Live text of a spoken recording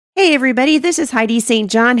Hey everybody, this is Heidi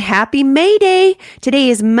St. John. Happy May Day! Today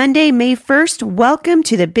is Monday, May 1st. Welcome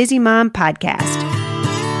to the Busy Mom Podcast.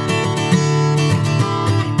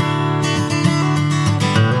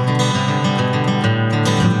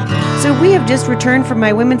 So we have just returned from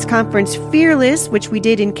my women's conference, Fearless, which we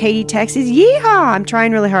did in Katy, Texas. Yeehaw! I'm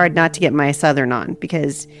trying really hard not to get my Southern on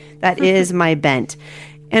because that is my bent.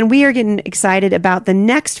 And we are getting excited about the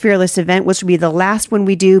next Fearless event, which will be the last one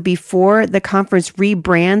we do before the conference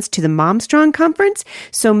rebrands to the Mom Strong Conference.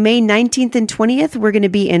 So May 19th and 20th, we're going to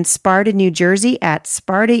be in Sparta, New Jersey at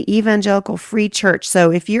Sparta Evangelical Free Church. So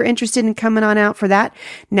if you're interested in coming on out for that,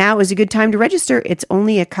 now is a good time to register. It's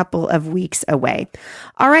only a couple of weeks away.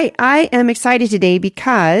 All right, I am excited today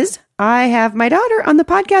because I have my daughter on the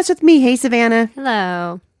podcast with me. Hey, Savannah.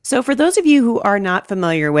 Hello. So for those of you who are not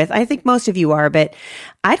familiar with, I think most of you are, but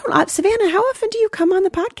I don't, Savannah, how often do you come on the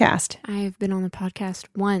podcast? I've been on the podcast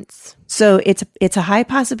once. So it's a high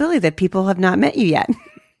possibility that people have not met you yet.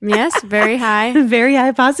 Yes, very high. Very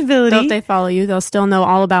high possibility. So if they follow you, they'll still know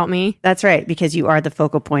all about me. That's right, because you are the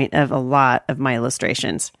focal point of a lot of my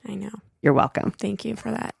illustrations. I know. You're welcome. Thank you for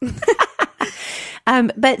that.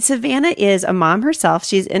 But Savannah is a mom herself.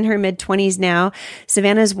 She's in her mid-20s now.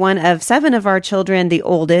 Savannah is one of 7 of our children, the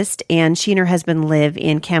oldest, and she and her husband live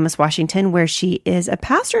in Camas, Washington, where she is a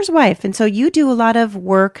pastor's wife. And so you do a lot of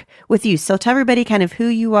work with youth. So tell everybody kind of who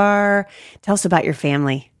you are. Tell us about your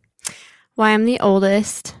family. Well, I'm the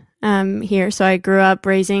oldest here, so I grew up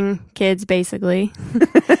raising kids, basically.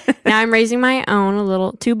 Now I'm raising my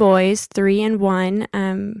own, 2 boys, 3 and 1.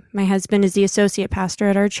 My husband is the associate pastor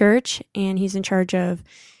at our church, and he's in charge of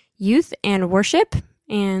youth and worship,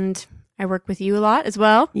 and I work with you a lot as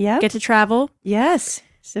well. Yeah. Get to travel. Yes.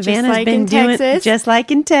 Savannah's like been in doing Texas. just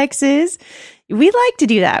like in Texas. We like to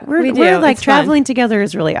do that. We do. We're like It's traveling together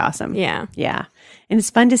is really awesome. Yeah. Yeah. And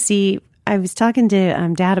it's fun to see. I was talking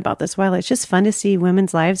to Dad about this a while. It's just fun to see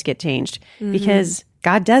women's lives get changed because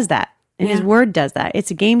God does that and His Word does that.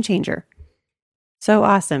 It's a game changer. So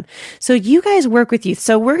awesome. So you guys work with youth.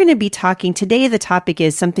 So we're going to be talking today. The topic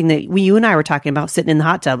is something that you and I were talking about sitting in the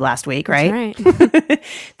hot tub last week, right? That's right.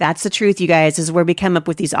 That's the truth, you guys, is where we come up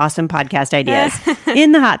with these awesome podcast ideas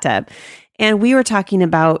in the hot tub. And we were talking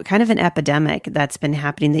about kind of an epidemic that's been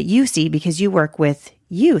happening that you see because you work with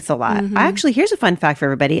youth a lot. Actually, here's a fun fact for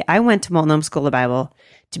everybody. I went to Multnomah School of Bible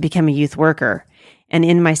to become a youth worker. And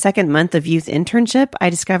in my second month of youth internship, I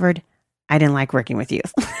discovered I didn't like working with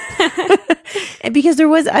youth. Because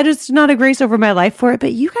I just not a grace over my life for it,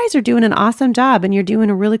 but you guys are doing an awesome job and you're doing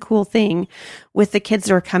a really cool thing with the kids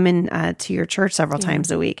that are coming to your church several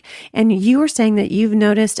times a week. And you were saying that you've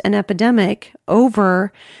noticed an epidemic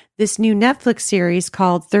over this new Netflix series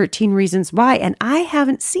called 13 Reasons Why, and I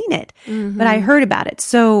haven't seen it, but I heard about it.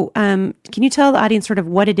 So can you tell the audience sort of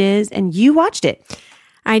what it is? And you watched it.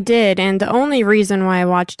 I did, and the only reason why I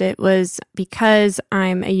watched it was because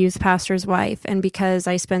I'm a youth pastor's wife and because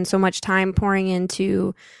I spend so much time pouring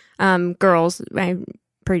into girls. I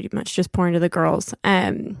pretty much just pour into the girls.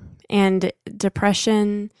 And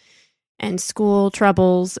depression and school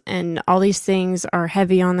troubles and all these things are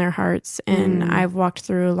heavy on their hearts. And I've walked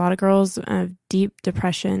through a lot of girls of deep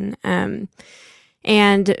depression. And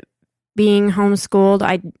being homeschooled,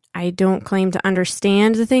 I don't claim to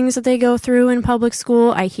understand the things that they go through in public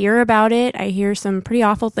school. I hear about it. I hear some pretty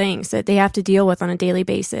awful things that they have to deal with on a daily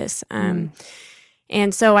basis.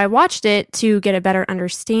 And so I watched it to get a better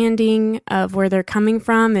understanding of where they're coming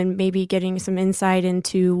from and maybe getting some insight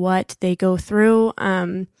into what they go through.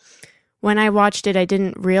 When I watched it, I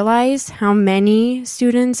didn't realize how many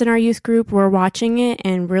students in our youth group were watching it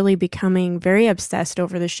and really becoming very obsessed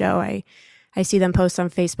over the show. I see them post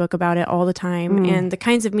on Facebook about it all the time. And the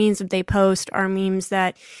kinds of memes that they post are memes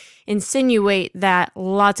that insinuate that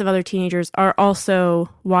lots of other teenagers are also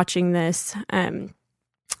watching this.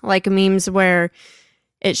 Like memes where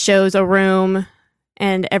it shows a room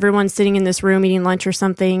and everyone sitting in this room eating lunch or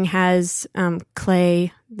something has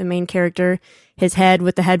Clay, the main character, his head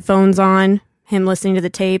with the headphones on, him listening to the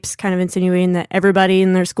tapes, kind of insinuating that everybody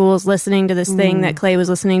in their school is listening to this thing that Clay was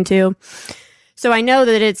listening to. So I know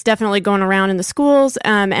that it's definitely going around in the schools,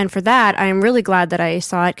 and for that, I'm really glad that I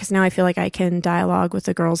saw it because now I feel like I can dialogue with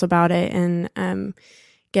the girls about it and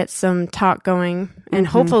get some talk going and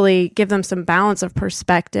hopefully give them some balance of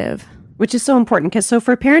perspective. Which is so important because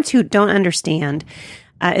for parents who don't understand,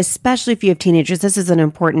 especially if you have teenagers. This is an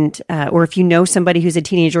important, or if you know somebody who's a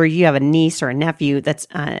teenager, or you have a niece or a nephew that's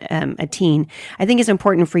a teen, I think it's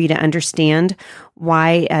important for you to understand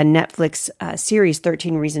why a Netflix series,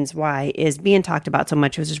 13 Reasons Why, is being talked about so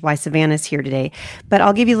much, which is why Savannah's here today. But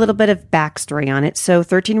I'll give you a little bit of backstory on it. So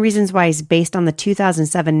 13 Reasons Why is based on the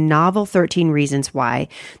 2007 novel 13 Reasons Why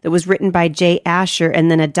that was written by Jay Asher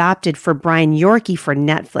and then adopted for Brian Yorkey for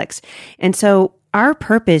Netflix. And so our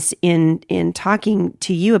purpose in talking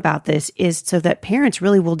to you about this is so that parents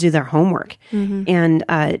really will do their homework and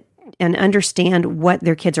understand what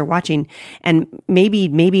their kids are watching, and maybe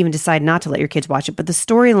even decide not to let your kids watch it. But the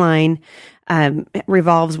storyline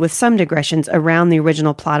revolves with some digressions around the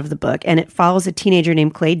original plot of the book, and it follows a teenager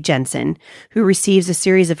named Clay Jensen who receives a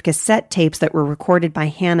series of cassette tapes that were recorded by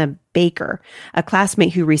Hannah Baker, a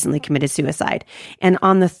classmate who recently committed suicide. And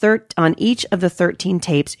on each of the 13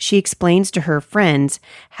 tapes, she explains to her friends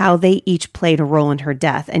how they each played a role in her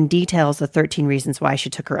death and details the 13 reasons why she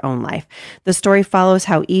took her own life. The story follows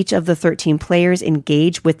how each of the 13 players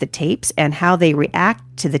engage with the tapes and how they react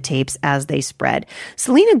to the tapes as they spread.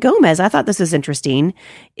 Selena Gomez, I thought this was interesting,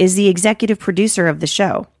 is the executive producer of the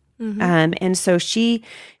show. And so she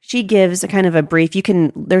gives a kind of a brief,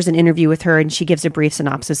 there's an interview with her and she gives a brief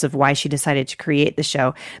synopsis of why she decided to create the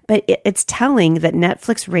show. But it's telling that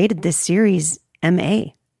Netflix rated this series MA.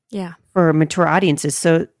 Yeah. For mature audiences.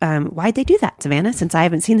 So why'd they do that, Savannah, since I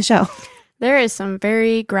haven't seen the show? There is some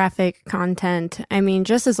very graphic content. I mean,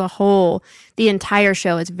 just as a whole, the entire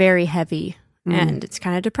show is very heavy and it's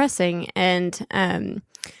kind of depressing. And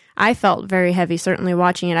I felt very heavy, certainly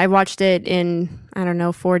watching it. I watched it in,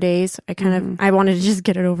 4 days. I wanted to just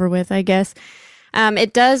get it over with, I guess.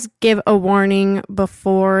 It does give a warning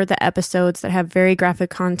before the episodes that have very graphic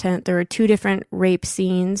content. There are 2 different rape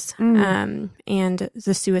scenes and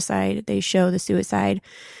the suicide. They show the suicide.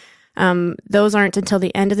 Those aren't until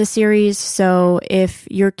the end of the series. So if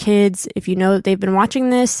your kids, if you know that they've been watching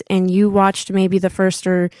this and you watched maybe the first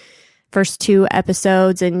 2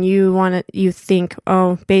 episodes and you think,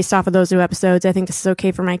 oh, based off of those 2 episodes, I think this is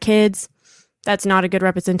okay for my kids. That's not a good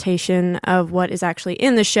representation of what is actually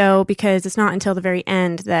in the show, because it's not until the very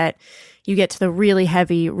end that you get to the really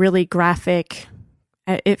heavy, really graphic,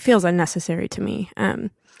 it feels unnecessary to me,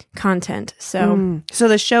 content. So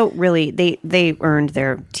the show really, they earned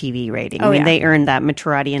their TV rating. They earned that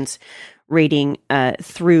mature audience rating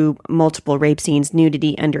through multiple rape scenes,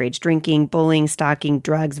 nudity, underage drinking, bullying, stalking,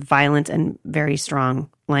 drugs, violence, and very strong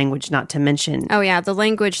language, not to mention. Oh, yeah. The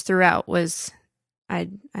language throughout was, I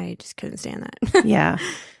just couldn't stand that.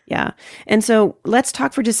 Yeah. And so let's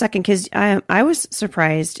talk for just a second, because I was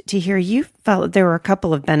surprised to hear you felt that there were a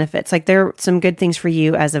couple of benefits. Like there are some good things for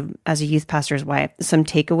you as a youth pastor's wife, some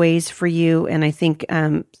takeaways for you. And I think,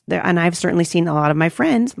 and I've certainly seen a lot of my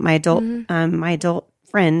friends, my adult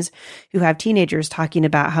friends who have teenagers talking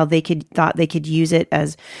about how they thought they could use it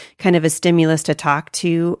as kind of a stimulus to talk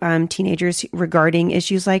to teenagers regarding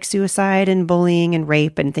issues like suicide and bullying and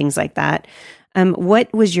rape and things like that.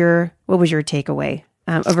 What was your takeaway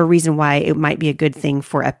of a reason why it might be a good thing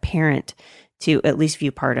for a parent to at least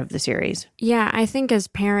view part of the series? Yeah, I think as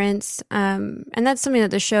parents, and that's something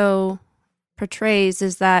that the show portrays,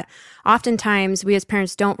 is that oftentimes we as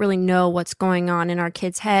parents don't really know what's going on in our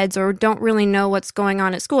kids' heads, or don't really know what's going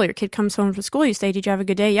on at school. Your kid comes home from school, you say, "Did you have a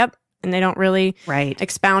good day?" "Yep." And they don't really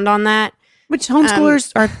expound on that. Which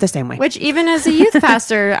homeschoolers are the same way. Which even as a youth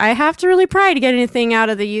pastor, I have to really try to get anything out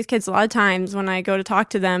of the youth kids. A lot of times when I go to talk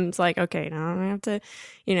to them, it's like, okay, now I have to,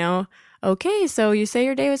 okay, so you say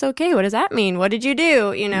your day was okay. What does that mean? What did you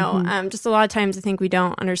do? Just a lot of times I think we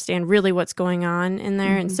don't understand really what's going on in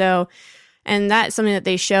there. And that's something that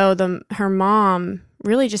they show them. Her mom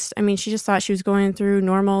really she just thought she was going through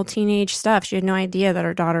normal teenage stuff. She had no idea that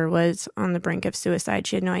her daughter was on the brink of suicide.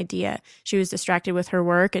 She had no idea. She was distracted with her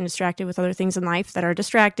work and distracted with other things in life that are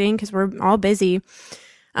distracting because we're all busy.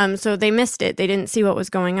 So they missed it. They didn't see what was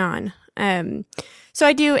going on.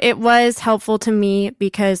 It was helpful to me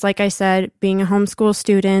because, like I said, being a homeschool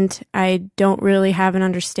student, I don't really have an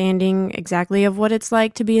understanding exactly of what it's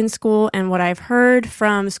like to be in school. And what I've heard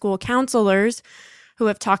from school counselors who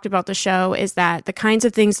have talked about the show is that the kinds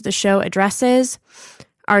of things that the show addresses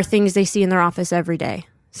are things they see in their office every day.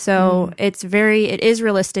 So it is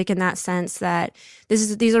realistic in that sense that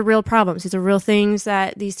these are real problems. These are real things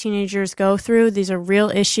that these teenagers go through. These are real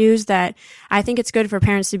issues that I think it's good for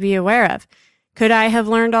parents to be aware of. Could I have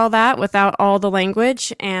learned all that without all the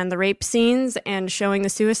language and the rape scenes and showing the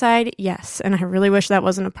suicide? Yes. And I really wish that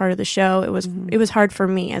wasn't a part of the show. It was hard for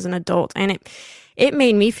me as an adult, and it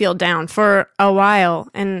made me feel down for a while.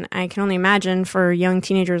 And I can only imagine for young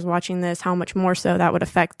teenagers watching this, how much more so that would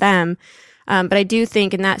affect them. But I do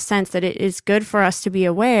think in that sense that it is good for us to be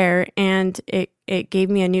aware, and it gave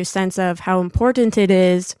me a new sense of how important it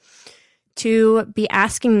is to be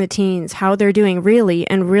asking the teens how they're doing really,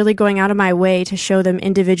 and really going out of my way to show them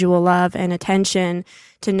individual love and attention,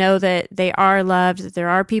 to know that they are loved, that there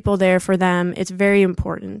are people there for them. It's very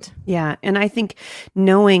important. Yeah. And I think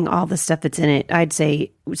knowing all the stuff that's in it, I'd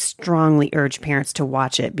say strongly urge parents to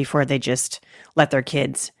watch it before they just let their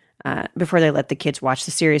kids before they let the kids watch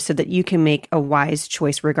the series, so that you can make a wise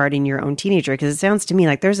choice regarding your own teenager. Because it sounds to me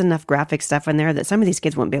like there's enough graphic stuff in there that some of these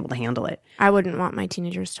kids won't be able to handle it. I wouldn't want my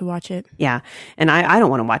teenagers to watch it. Yeah. And I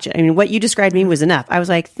don't want to watch it. I mean, what you described me was enough. I was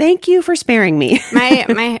like, thank you for sparing me.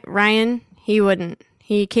 my Ryan, he wouldn't.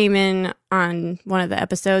 He came in on one of the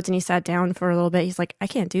episodes and he sat down for a little bit. He's like, I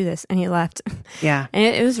can't do this. And he left. Yeah. And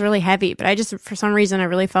it was really heavy, but I just, for some reason, I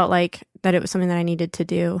really felt like that it was something that I needed to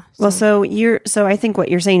do. So. Well, so I think what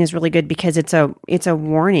you're saying is really good, because it's a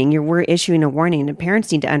warning. We're issuing a warning, and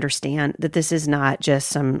parents need to understand that this is not just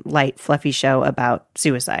some light, fluffy show about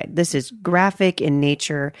suicide. This is graphic in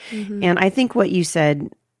nature. Mm-hmm. And I think what you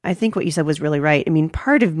said was really right. I mean,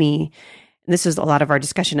 part of me, this is a lot of our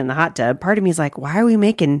discussion in the hot tub, part of me is like, why are we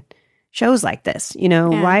making shows like this? You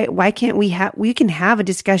know, yeah. Why can't we can have a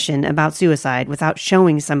discussion about suicide without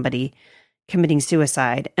showing somebody committing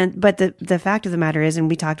suicide? But the fact of the matter is, and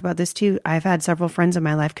we talked about this too, I've had several friends in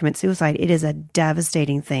my life commit suicide. It is a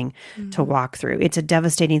devastating thing to walk through. It's a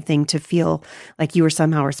devastating thing to feel like you were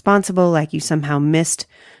somehow responsible, like you somehow missed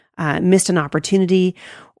an opportunity,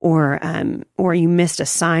 or you missed a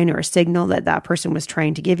sign or a signal that person was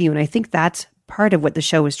trying to give you. And I think that's part of what the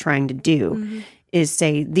show is trying to do, is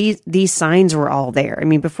say these signs were all there. I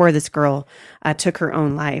mean, before this girl took her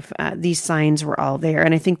own life, these signs were all there.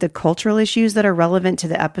 And I think the cultural issues that are relevant to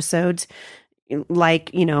the episodes,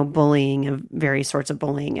 like, you know, bullying and various sorts of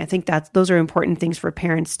bullying, I think those are important things for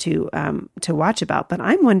parents to watch about. But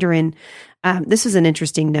I'm wondering, this is an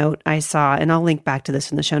interesting note I saw, and I'll link back to this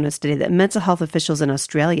in the show notes today, that mental health officials in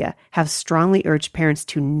Australia have strongly urged parents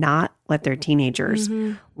to not let their teenagers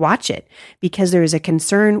watch it, because there is a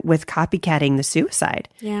concern with copycatting the suicide.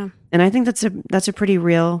 Yeah. And I think that's a pretty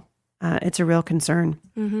real, it's a real concern.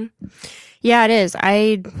 Mm-hmm. Yeah, it is.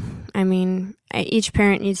 I mean, each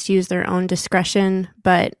parent needs to use their own discretion,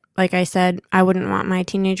 but like I said, I wouldn't want my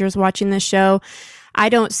teenagers watching this show. I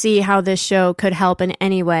don't see how this show could help in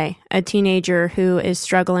any way a teenager who is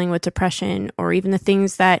struggling with depression, or even the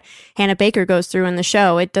things that Hannah Baker goes through in the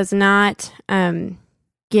show. It does not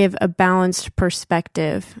give a balanced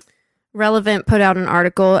perspective. Relevant put out an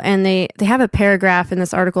article, and they have a paragraph in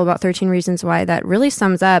this article about 13 Reasons Why that really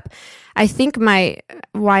sums up, I think, why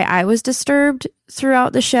I was disturbed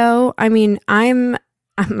throughout the show. I mean,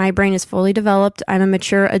 my brain is fully developed. I'm a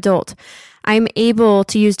mature adult. I'm able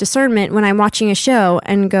to use discernment when I'm watching a show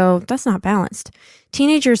and go, that's not balanced.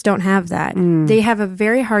 Teenagers don't have that. They have a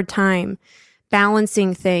very hard time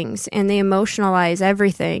balancing things, and they emotionalize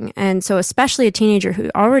everything. And so especially a teenager who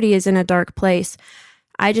already is in a dark place,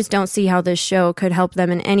 I just don't see how this show could help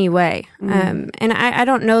them in any way. And I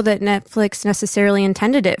don't know that Netflix necessarily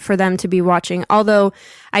intended it for them to be watching. Although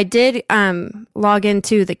I did log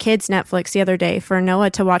into the kids' Netflix the other day for Noah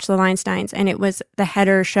to watch The Leinsteins, and it was the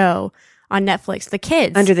header show on Netflix, the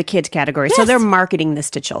kids. Under the kids category. Yes. So they're marketing this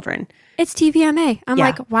to children. It's TVMA. I'm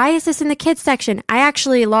like, why is this in the kids section? I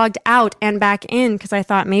actually logged out and back in because I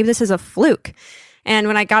thought maybe this is a fluke. And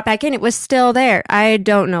when I got back in, it was still there. I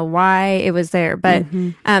don't know why it was there, but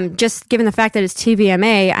just given the fact that it's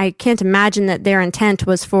TVMA, I can't imagine that their intent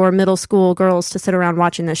was for middle school girls to sit around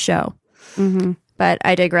watching this show. But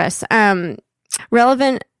I digress.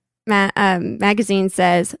 Relevant magazine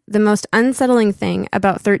says, the most unsettling thing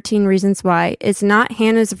about 13 Reasons Why is not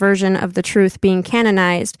Hannah's version of the truth being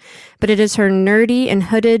canonized, but it is her nerdy and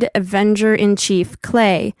hooded Avenger-in-Chief,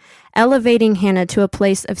 Clay, elevating Hannah to a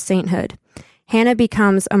place of sainthood. Hannah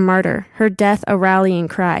becomes a martyr, her death a rallying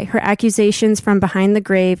cry, her accusations from behind the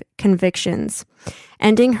grave convictions.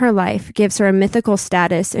 Ending her life gives her a mythical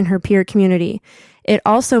status in her peer community. It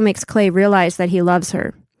also makes Clay realize that he loves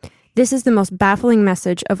her. This is the most baffling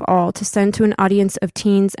message of all to send to an audience of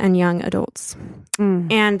teens and young adults.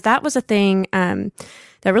 And that was a thing that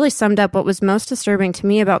really summed up what was most disturbing to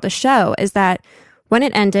me about the show, is that when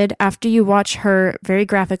it ended, after you watch her very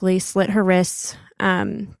graphically slit her wrists,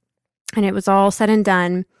 and it was all said and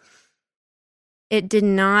done, it did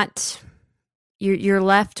not, you're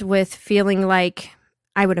left with feeling like,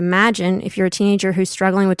 I would imagine, if you're a teenager who's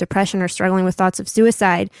struggling with depression or struggling with thoughts of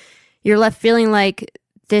suicide, you're left feeling like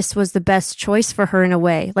this was the best choice for her in a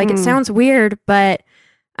way. Like, it sounds weird, but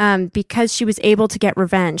because she was able to get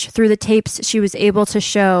revenge through the tapes, she was able to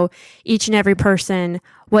show each and every person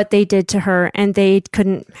what they did to her, and they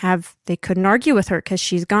couldn't argue with her because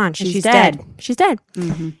she's gone. She's dead. She's dead.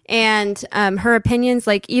 Mm-hmm. And her opinions,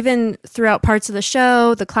 like even throughout parts of the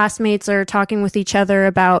show, the classmates are talking with each other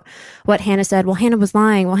about what Hannah said. Well, Hannah was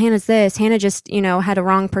lying. Well, Hannah's this. Hannah just, had a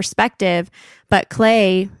wrong perspective. But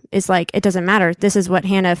Clay is like, it doesn't matter. This is what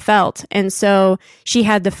Hannah felt. And so she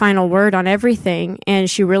had the final word on everything, and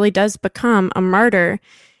she really does become a martyr.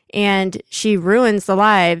 And she ruins the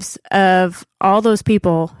lives of all those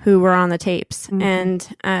people who were on the tapes. Mm-hmm.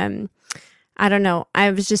 And I don't know.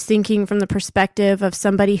 I was just thinking from the perspective of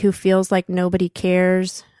somebody who feels like nobody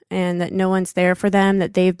cares and that no one's there for them,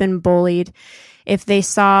 that they've been bullied. If they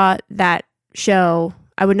saw that show,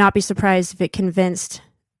 I would not be surprised if it convinced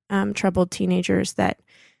troubled teenagers that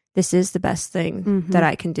this is the best thing that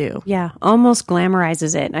I can do. Yeah, almost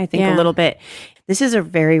glamorizes it, I think, a little bit. This is a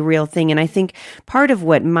very real thing. And I think part of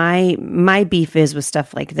what my beef is with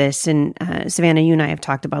stuff like this, and Savannah, you and I have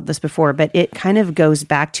talked about this before, but it kind of goes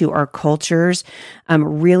back to our culture's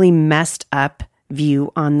really messed up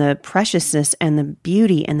view on the preciousness and the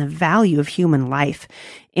beauty and the value of human life.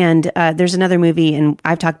 And there's another movie, and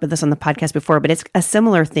I've talked about this on the podcast before, but it's a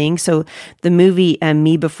similar thing. So the movie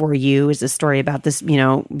Me Before You is a story about this,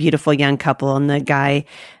 beautiful young couple, and the guy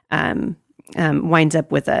winds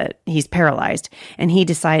up he's paralyzed, and he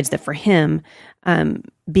decides that for him,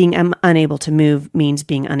 being unable to move means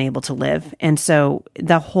being unable to live. And so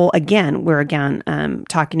we're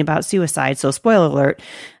talking about suicide. So spoiler alert,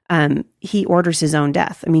 he orders his own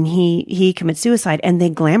death. I mean, he commits suicide, and they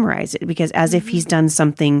glamorize it because as if he's done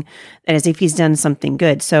something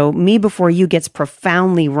good. So Me Before You gets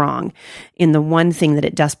profoundly wrong in the one thing that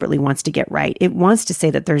it desperately wants to get right. It wants to say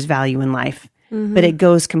that there's value in life. Mm-hmm. But it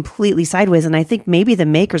goes completely sideways. And I think maybe the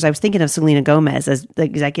makers, I was thinking of Selena Gomez as the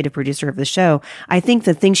executive producer of the show. I think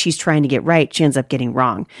the thing she's trying to get right, she ends up getting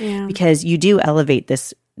wrong. Yeah. Because you do elevate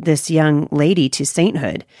this young lady to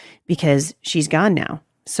sainthood because she's gone now.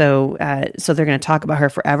 So they're going to talk about her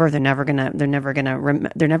forever. They're never going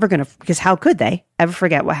to, because how could they ever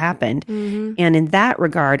forget what happened? Mm-hmm. And in that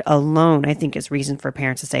regard alone, I think is reason for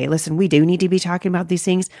parents to say, listen, we do need to be talking about these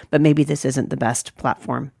things, but maybe this isn't the best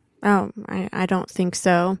platform. Oh, I don't think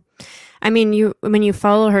so. I mean, when you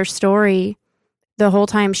follow her story, the whole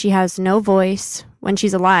time she has no voice. When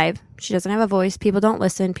she's alive, she doesn't have a voice. People don't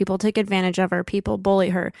listen. People take advantage of her. People bully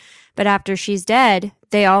her. But after she's dead,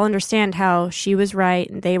 they all understand how she was right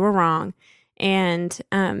and they were wrong. And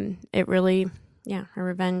it really, her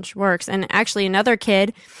revenge works. And actually another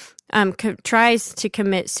kid tries to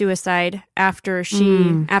commit suicide after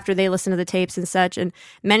they listen to the tapes and such, and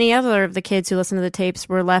many other of the kids who listen to the tapes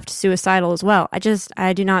were left suicidal as well.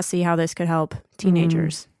 I do not see how this could help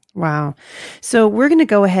teenagers. Wow. So we're going to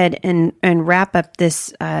go ahead and wrap up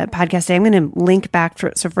this podcast today. I'm going to link back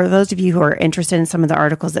so for those of you who are interested in some of the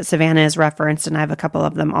articles that Savannah has referenced, and I have a couple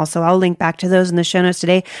of them also, I'll link back to those in the show notes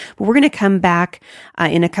today. But we're going to come back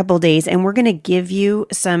in a couple of days, and we're going to give you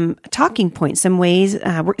some talking points, some ways.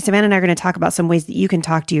 Savannah and I are going to talk about some ways that you can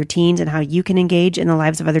talk to your teens and how you can engage in the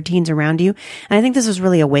lives of other teens around you. And I think this is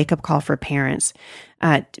really a wake-up call for parents.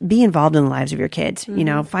 Be involved in the lives of your kids,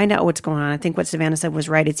 find out what's going on. I think what Savannah said was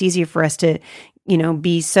right. It's easier for us to,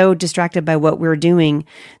 be so distracted by what we're doing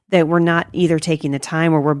that we're not either taking the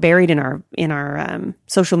time, or we're buried in our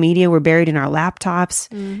social media. We're buried in our laptops,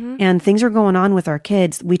 and things are going on with our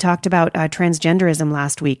kids. We talked about transgenderism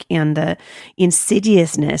last week and the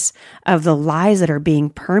insidiousness of the lies that are being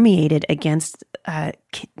permeated against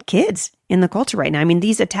kids in the culture right now. I mean,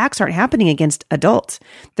 these attacks aren't happening against adults.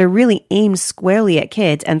 They're really aimed squarely at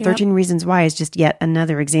kids, and 13 Reasons Why is just yet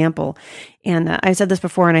another example. And I've said this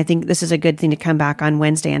before, and I think this is a good thing to come back on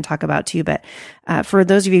Wednesday and talk about too. But for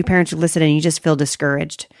those of you parents who listen and you just feel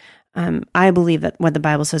discouraged, I believe that what the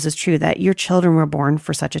Bible says is true, that your children were born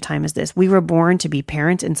for such a time as this. We were born to be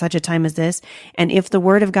parents in such a time as this. And if the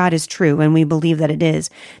word of God is true, and we believe that it is,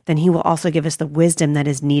 then he will also give us the wisdom that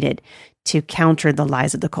is needed to counter the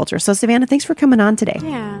lies of the culture. So Savannah, thanks for coming on today.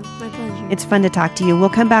 Yeah, my pleasure. It's fun to talk to you. We'll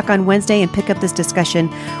come back on Wednesday and pick up this discussion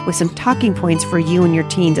with some talking points for you and your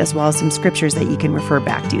teens, as well as some scriptures that you can refer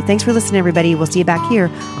back to. Thanks for listening, everybody. We'll see you back here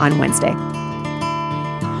on Wednesday.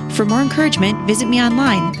 For more encouragement, visit me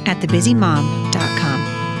online at thebusymom.com.